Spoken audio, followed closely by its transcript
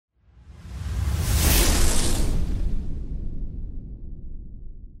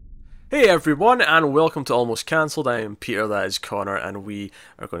Hey everyone, and welcome to Almost Cancelled. I am Peter, that is Connor, and we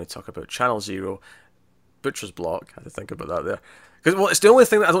are going to talk about Channel Zero, Butcher's Block. I had to think about that there. Because, well, it's the only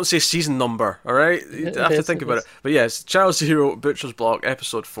thing that I don't say season number, alright? You have to think about it. But yes, Channel Zero, Butcher's Block,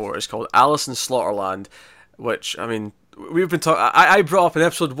 episode 4 is called Alice in Slaughterland, which, I mean, we've been talking. I brought up in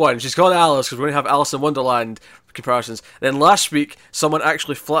episode 1, she's called Alice because we're going to have Alice in Wonderland comparisons. Then last week, someone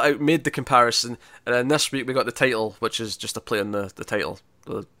actually flat out made the comparison, and then this week we got the title, which is just a play on the title.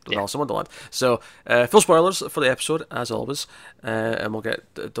 The Alice in Wonderland. So, full spoilers for the episode, as always, and we'll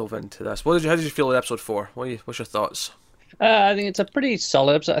dove into this. How did you feel with episode 4? What's your thoughts? I think it's a pretty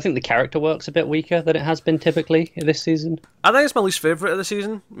solid episode. I think the character work's a bit weaker than it has been typically this season. I think it's my least favourite of the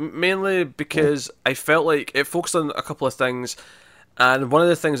season, mainly because I felt like it focused on a couple of things, and one of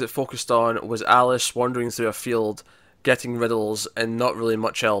the things it focused on was Alice wandering through a field, getting riddles, and not really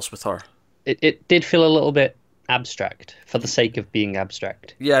much else with her. It did feel a little bit abstract for the sake of being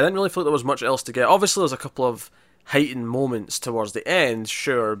abstract. Yeah, I didn't really feel like there was much else to get. Obviously, there's a couple of heightened moments towards the end,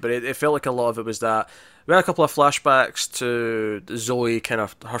 sure, but it felt like a lot of it was that we had a couple of flashbacks to Zoe, kind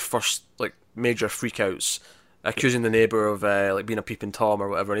of her first like major freakouts, accusing the neighbour of like being a peeping tom or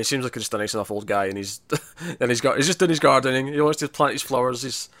whatever, and he seems like just a nice enough old guy, and he's just doing his gardening. He wants to plant his flowers.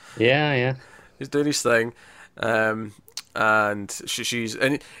 He's doing his thing. And she's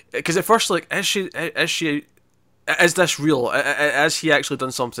because at first, like, is this real? Has he actually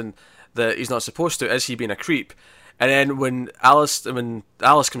done something that he's not supposed to? Is he being a creep? And then when Alice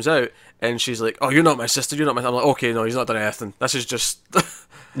comes out and she's like, "Oh, you're not my sister. You're not my," I'm like, "Okay, no, he's not done anything. This is just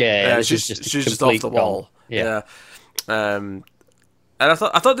she's just off the wall." Yeah. And I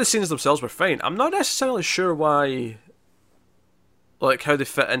thought the scenes themselves were fine. I'm not necessarily sure why, like, how they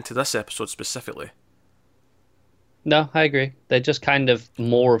fit into this episode specifically. No, I agree. They're just kind of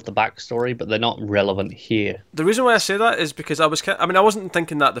more of the backstory, but they're not relevant here. The reason why I say that is because I wasn't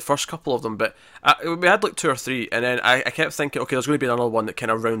thinking that the first couple of them, but we had like 2 or 3, and then I kept thinking, okay, there's going to be another one that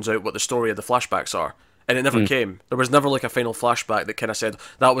kind of rounds out what the story of the flashbacks are, and it never came. There was never like a final flashback that kind of said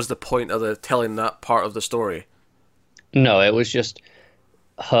that was the point of the telling that part of the story. No, it was just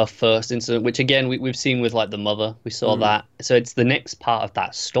her first incident, which again we've seen with like the mother. We saw that, so it's the next part of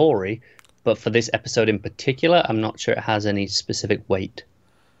that story. But for this episode in particular, I'm not sure it has any specific weight.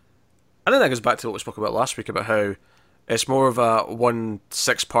 I think that goes back to what we spoke about last week, about how it's more of a 1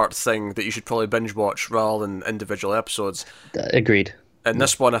 6-part thing that you should probably binge watch rather than individual episodes. Agreed. And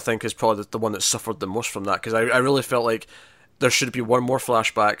this one, I think, is probably the one that suffered the most from that, because I really felt like there should be one more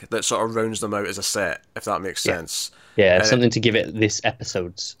flashback that sort of rounds them out as a set, if that makes sense. Yeah, something to give it this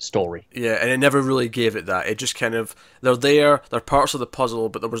episode's story. Yeah, and it never really gave it that. It just kind of, they're parts of the puzzle,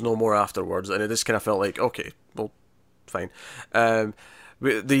 but there was no more afterwards, and it just kind of felt like, okay, well, fine. The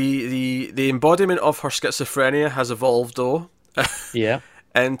embodiment of her schizophrenia has evolved, though. Yeah.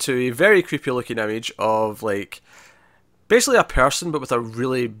 Into a very creepy looking image of, like, basically a person, but with a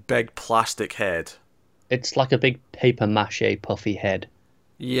really big plastic head. It's like a big paper mache puffy head.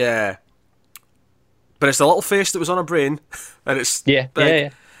 Yeah. But it's the little face that was on her brain, and it's big,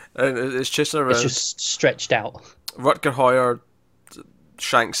 and it's chasing around. It's just stretched out. Rutger Hauer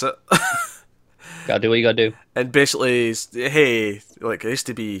shanks it. Gotta do what you gotta do. And basically, hey, like, it needs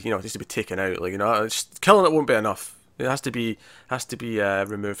to be taken out. Like, just killing it won't be enough. It has to be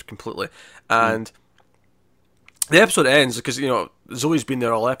removed completely. And the episode ends because Zoe's been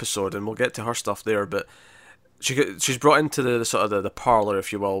there all episode, and we'll get to her stuff there, but she's brought into the sort of the parlour,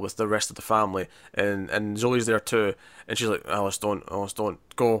 if you will, with the rest of the family, and Zoe's there too, and she's like, Alice, don't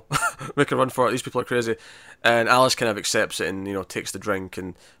go, make her run for it, these people are crazy. And Alice kind of accepts it and takes the drink,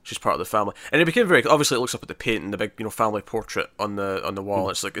 and she's part of the family. And it became very obviously, it looks up at the paint and the big family portrait on the wall.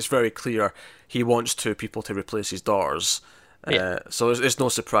 It's like, it's very clear he wants 2 people to replace his daughters. So it's no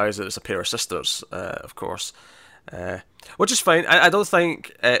surprise that it's a pair of sisters, of course, which is fine. I don't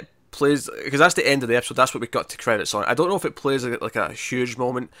think it plays, because that's the end of the episode, that's what we got to credits on. I don't know if it plays like a huge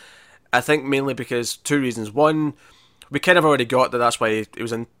moment. I think mainly because 2 reasons. One, we kind of already got that's why he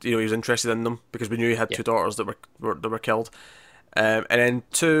was interested in them, because we knew he had 2 daughters that were killed. And then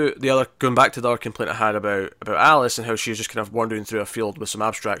 2, going back to the other complaint I had about Alice and how she's just kind of wandering through a field with some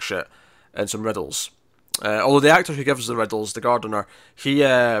abstract shit and some riddles. Although the actor who gives the riddles, the gardener, he's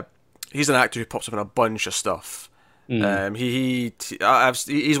an actor who pops up in a bunch of stuff. He's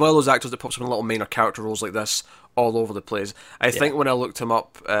one of those actors that pops up in little minor character roles like this all over the place. I think when I looked him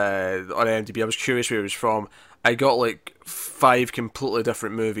up on IMDb, I was curious where he was from. I got like 5 completely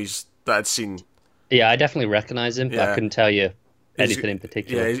different movies that I'd seen. Yeah, I definitely recognise him, but I couldn't tell you anything in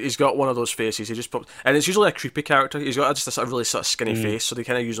particular. Yeah, he's got one of those faces. He just pops, and it's usually a creepy character. He's got just a really sort of skinny face, so they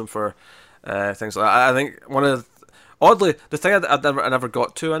kind of use him for things like that. I think one of Oddly, the thing I never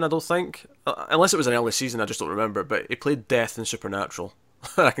got to, and I don't think, unless it was an early season, I just don't remember. But he played Death in Supernatural.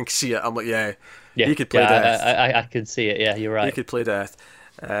 I can see it. I'm like, yeah, Yeah, he could play Death. I could see it. Yeah, you're right. He could play Death.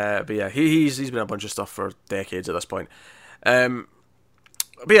 But yeah, he's been a bunch of stuff for decades at this point.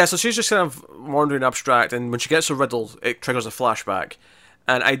 But yeah, so she's just kind of wandering abstract, and when she gets a riddle, it triggers a flashback.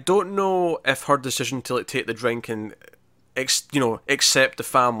 And I don't know if her decision to like take the drink and accept the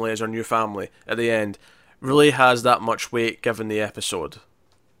family as her new family at the end really has that much weight given the episode.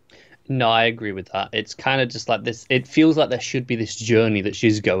 No, I agree with that. It's kind of just like this. It feels like there should be this journey that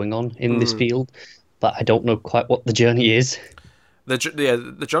she's going on in this field, but I don't know quite what the journey is.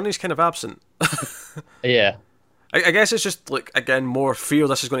 The journey's kind of absent. Yeah. I guess it's just, like, again, more fear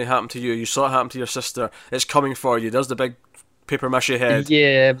this is going to happen to you. You saw it happen to your sister. It's coming for you. There's the big paper mache head.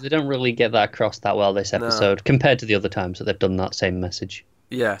 Yeah, but they don't really get that across that well this episode compared to the other times that they've done that same message.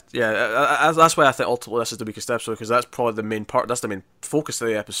 Yeah. That's why I think ultimately this is the weakest episode, because that's probably the main part. That's the main focus of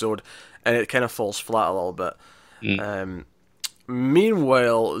the episode, and it kind of falls flat a little bit.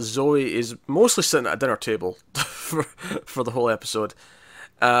 Meanwhile, Zoe is mostly sitting at a dinner table for the whole episode.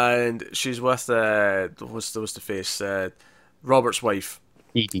 And she's with what's the face? Robert's wife,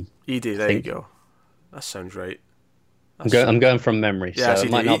 Edie. Edie, there you go. That sounds right. I'm going from memory. Yeah, so it's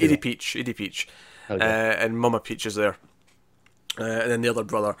it might not be Edie Peach, okay. And Mama Peach is there, and then the other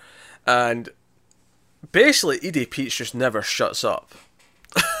brother, and basically Edie Peach just never shuts up.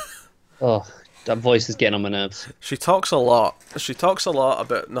 Oh, that voice is getting on my nerves. She talks a lot. She talks a lot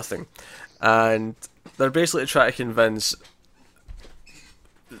about nothing, and they're basically trying to convince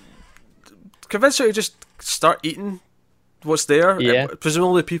her to just start eating what's there. Yeah.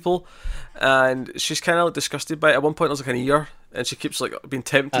 Presumably people. And she's kind of like disgusted by it. At one point there's like an ear, and she keeps like being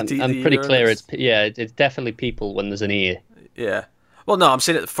tempted to eat the ear. I'm pretty clear it's definitely people when there's an ear. Yeah. Well, no, I'm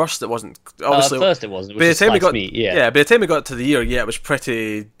saying at first it wasn't. Obviously, at first it wasn't. By the time we got to the ear, it was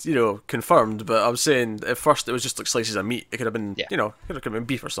pretty, confirmed. But I'm saying at first it was just like slices of meat. It could have been, it could have been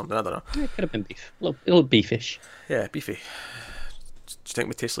beef or something. I don't know. Yeah, it could have been beef. A little beefish. Yeah, beefy. Do you think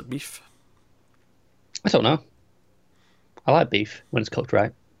we taste like beef? I don't know. I like beef when it's cooked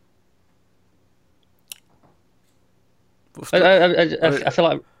right. I feel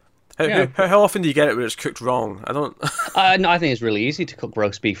like. How often do you get it where it's cooked wrong? I don't. No, I think it's really easy to cook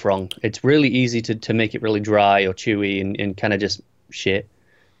roast beef wrong. It's really easy to make it really dry or chewy and kind of just shit.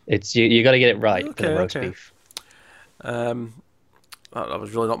 It's you got to get it right for the roast beef. That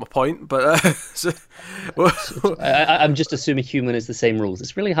was really not my point, but I'm just assuming human is the same rules.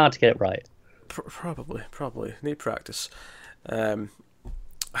 It's really hard to get it right. Probably need practice.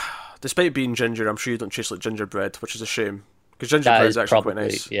 Despite being ginger, I'm sure you don't taste like gingerbread, which is a shame, because gingerbread is actually quite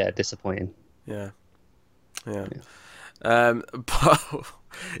nice. Yeah, disappointing. Yeah. But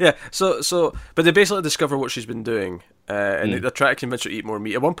yeah. So, but they basically discover what she's been doing, and they're trying to convince her to eat more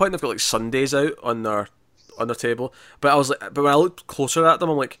meat. At one point, they've got like sundaes out on their table, but when I looked closer at them,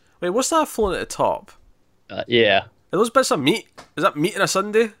 I'm like, wait, what's that floating at the top? Yeah. Are those bits of meat? Is that meat in a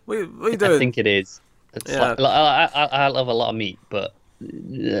sundae? What are you doing? I think it is. I love a lot of meat, but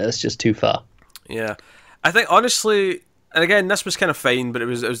it's just too far. Yeah. I think, honestly, and again, this was kind of fine, but it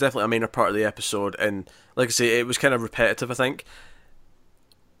was definitely a minor part of the episode, and like I say, it was kind of repetitive, I think.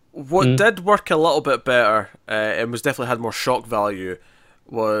 What did work a little bit better, and was definitely had more shock value,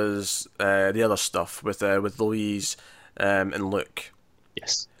 was the other stuff with Louise and Luke.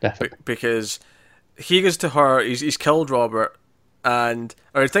 Yes, definitely. Because he goes to her, he's killed Robert, or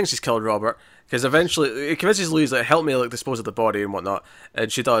he thinks he's killed Robert, because eventually he convinces Louise, like, help me like dispose of the body and whatnot,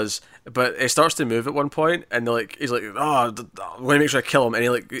 and she does, but it starts to move at one point, and he's like, I'm going to make sure I kill him,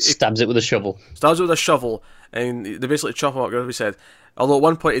 and he stabs it with a shovel. And they basically chop him up, like we said. Although at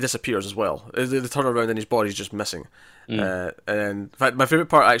one point he disappears as well. They turn around and his body's just missing. And in fact, my favourite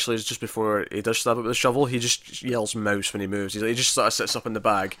part actually is just before he does stab it with a shovel, he just yells mouse when he moves. He just sort of sits up in the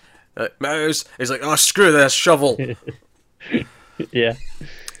bag. Mouse! He's like, oh, screw this, shovel! Yeah.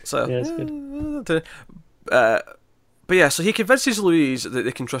 So, yeah, it's good. But yeah, so he convinces Louise that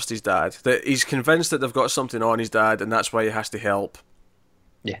they can trust his dad. That he's convinced that they've got something on his dad, and that's why he has to help.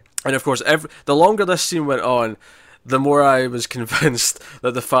 Yeah. And of course, the longer this scene went on, the more I was convinced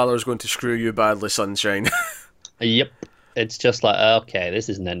that the father was going to screw you badly, sunshine. Yep. It's just like, okay, this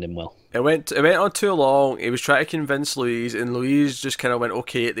isn't ending well. It went on too long. He was trying to convince Louise, and Louise just kind of went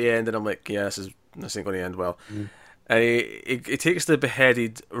okay at the end, and I'm like, yeah, this ain't going to end well. And he takes the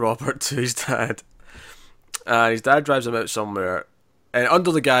beheaded Robert to his dad, and his dad drives him out somewhere, and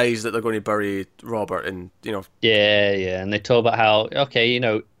under the guise that they're going to bury Robert, and Yeah, and they talk about how, okay,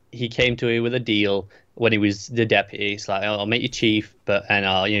 he came to you with a deal, when he was the deputy. It's like, I'll make you chief, but and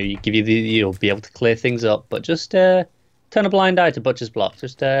I'll you give you you'll be able to clear things up, but just turn a blind eye to Butcher's block.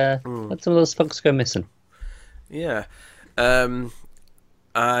 Just let some of those folks go missing. Yeah.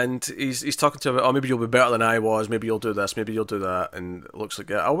 And he's talking to him about, oh, maybe you'll be better than I was, maybe you'll do this, maybe you'll do that, and it looks like,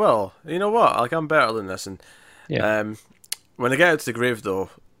 yeah, I will. You know what? Like, I'm better than this. And Yeah. when they get out to the grave, though,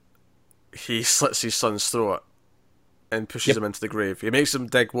 he slits his son's throat and pushes him into the grave. He makes him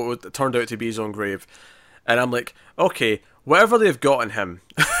dig what turned out to be his own grave. And I'm like, okay, whatever they've got in him,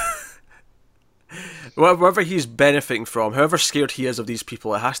 whatever he's benefiting from, however scared he is of these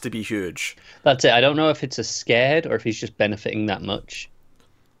people, it has to be huge. That's it. I don't know if it's a scared or if he's just benefiting that much.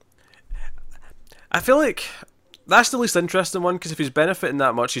 I feel like that's the least interesting one, because if he's benefiting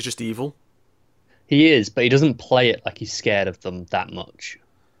that much, he's just evil. He is, but he doesn't play it like he's scared of them that much.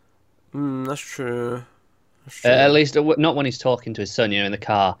 That's true. That's true. At least not when he's talking to his son, in the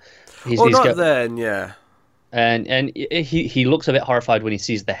car. Then, yeah. And he looks a bit horrified when he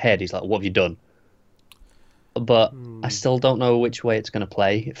sees the head. He's like, "What have you done?" But I still don't know which way it's going to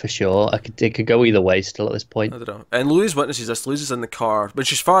play for sure. It could go either way still at this point. I don't know. And Louise witnesses this. Louise is in the car, but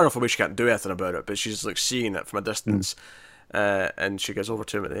she's far enough away she can't do anything about it. But she's like seeing it from a distance, and she goes over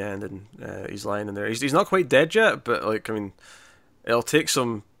to him at the end, and he's lying in there. He's not quite dead yet, but like, I mean, it'll take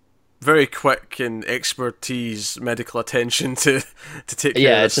some very quick and expertise medical attention to take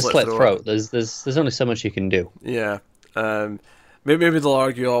care of it's a slit throat. There's only so much you can do. Yeah. Maybe they'll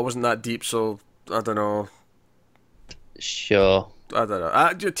argue, oh, it wasn't that deep, so I don't know. Sure. I don't know.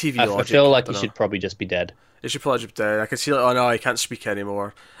 TV logic. I feel like he should probably just be dead. He should probably just be dead. I can see, like, oh no, he can't speak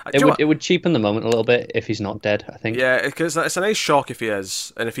anymore. It would cheapen the moment a little bit if he's not dead, I think. Yeah, because it's a nice shock if he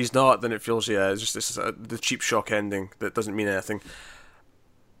is, and if he's not, then it feels, it's just the cheap shock ending that doesn't mean anything.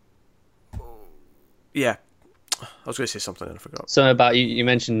 Yeah, I was going to say something and I forgot. Something about you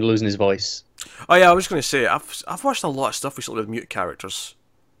mentioned losing his voice. Oh yeah, I was going to say I've watched a lot of stuff recently with mute characters,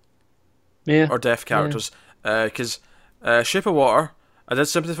 or deaf characters, because Shape of Water, I did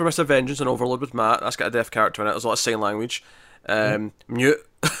Sympathy for Mr. Vengeance and Overload with Matt. That's got a deaf character in it. There's a lot of sign language. Mute,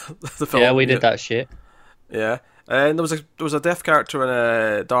 the film. Yeah, we did that shit. Yeah, and there was a deaf character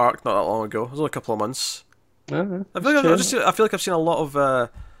in Dark not that long ago. It was only a couple of months. I feel like I've seen a lot of.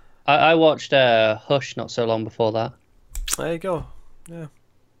 I watched Hush not so long before that. There you go. Yeah.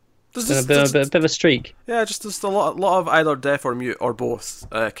 There's a bit of a streak. Yeah, just a lot of either deaf or mute or both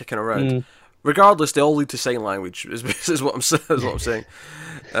kicking around. Regardless, they all lead to sign language. Is what I'm saying.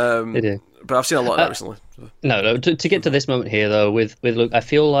 They do. But I've seen a lot of that recently. No. To get to this moment here though, with Luke, I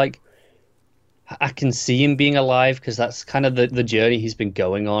feel like I can see him being alive because that's kind of the journey he's been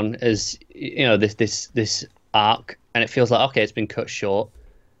going on. As this arc, and it feels like okay, it's been cut short.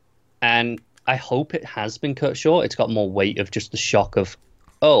 And I hope it has been cut short. It's got more weight of just the shock of,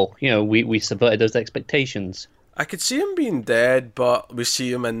 we subverted those expectations. I could see him being dead, but we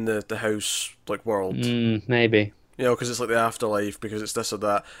see him in the house world. Maybe. Because it's like the afterlife, because it's this or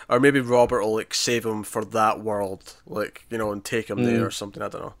that. Or maybe Robert will save him for that world, and take him there or something. I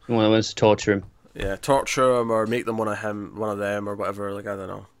don't know. He wants to torture him. Yeah, torture him or make them one of them or whatever. I don't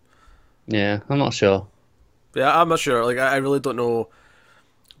know. Yeah, I'm not sure. Yeah, I'm not sure. I really don't know.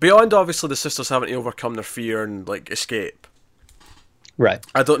 Beyond, obviously, the sisters having to overcome their fear and, escape. Right.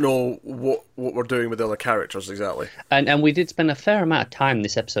 I don't know what we're doing with the other characters, exactly. And we did spend a fair amount of time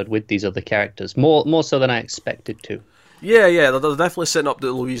this episode with these other characters. More so than I expected to. Yeah, they're definitely setting up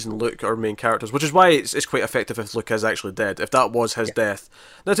that Louise and Luke are main characters, which is why it's quite effective if Luke is actually dead, if that was his death.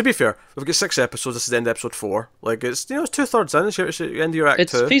 Now, to be fair, we've got 6 episodes, this is the end of episode 4. It's 2/3 in, it's the end of your act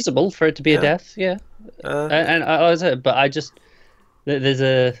 2. It's feasible for it to be a death, yeah. But I just...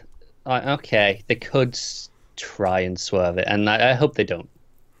 There's okay, they could try and swerve it, and I hope they don't.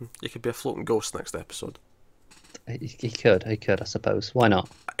 You could be a floating ghost next episode. He could, I suppose. Why not?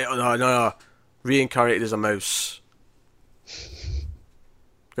 No. Reincarnated as a mouse.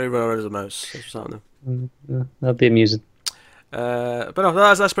 Very well as a mouse. That's what's happening. That'd be amusing. But no,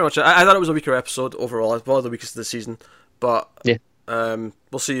 that's pretty much it. I thought it was a weaker episode overall. It's probably the weakest of the season. But yeah.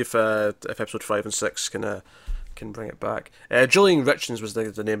 We'll see if episode 5 and 6 can bring it back. Julian Richards was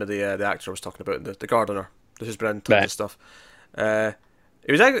the name of the actor I was talking about, the gardener who's been in tons of stuff. It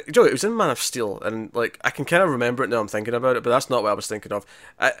was in Man of Steel, and I can kind of remember it now I'm thinking about it, but that's not what I was thinking of.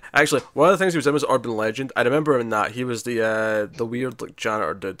 Actually, one of the things he was in was Urban Legend. I remember him in that. He was the weird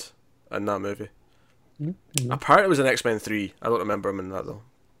janitor dude in that movie. Mm-hmm. Apparently it was in X-Men 3. I don't remember him in that though.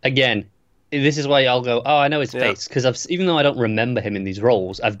 Again, this is why I'll go, I know his face, because even though I don't remember him in these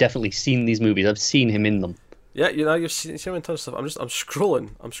roles, I've definitely seen these movies. I've seen him in them. Yeah, you've seen him in tons of stuff. I'm scrolling.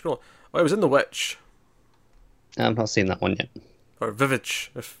 Oh, he was in The Witch. I've not seen that one yet. Or Vivage,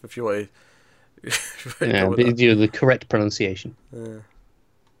 if you want Yeah, but the correct pronunciation.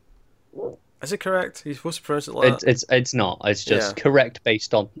 Is it correct? You're supposed to pronounce it like that? It's not. It's just correct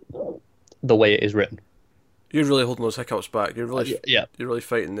based on the way it is written. You're really holding those hiccups back. You're really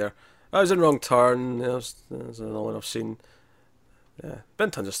fighting there. I was in Wrong Turn. There's another one I've seen. Yeah, been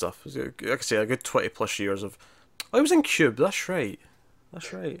tons of stuff. Like I say, a good 20+ years of. Oh, he was in Cube. That's right.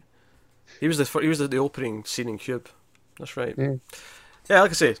 He was the opening scene in Cube. That's right. Yeah,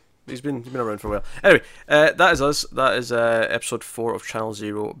 like I say, he's been around for a while. Anyway, that is us. That is episode 4 of Channel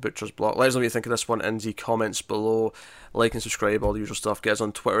Zero Butcher's Block. Let us know what you think of this one in the comments below. Like and subscribe, all the usual stuff. Get us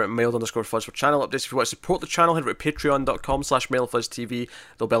on Twitter at mailed_fuzz for channel updates. If you want to support the channel, head over to patreon.com/mailfuzztv.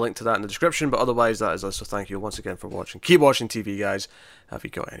 There'll be a link to that in the description. But otherwise, that is us. So thank you once again for watching. Keep watching TV, guys. Have you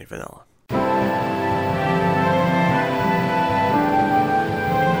got any vanilla?